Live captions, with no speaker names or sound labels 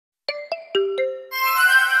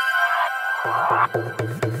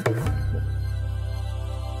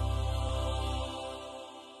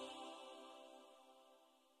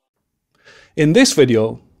In this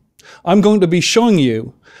video, I'm going to be showing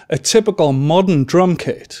you a typical modern drum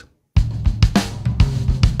kit.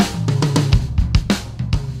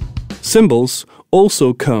 Cymbals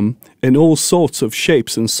also come in all sorts of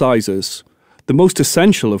shapes and sizes, the most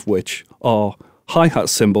essential of which are hi-hat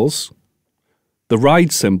cymbals, the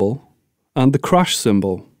ride cymbal, and the crash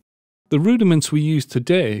cymbal. The rudiments we use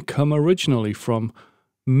today come originally from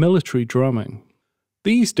military drumming.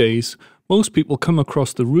 These days, most people come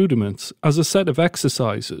across the rudiments as a set of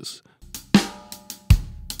exercises.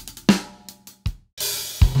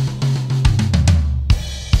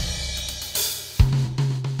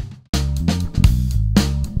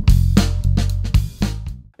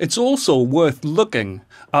 It's also worth looking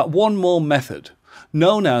at one more method,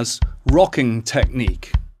 known as rocking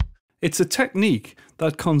technique. It's a technique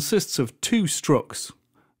that consists of two strokes,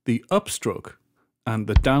 the upstroke and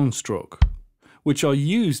the downstroke, which are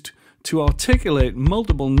used to articulate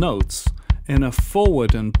multiple notes in a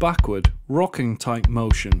forward and backward rocking type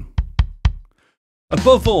motion.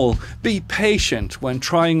 Above all, be patient when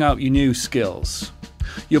trying out your new skills.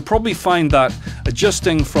 You'll probably find that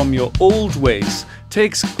adjusting from your old ways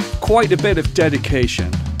takes quite a bit of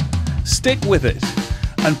dedication. Stick with it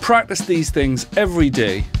and practice these things every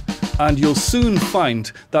day, and you'll soon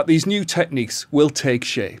find that these new techniques will take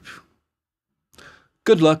shape.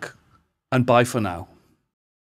 Good luck and bye for now.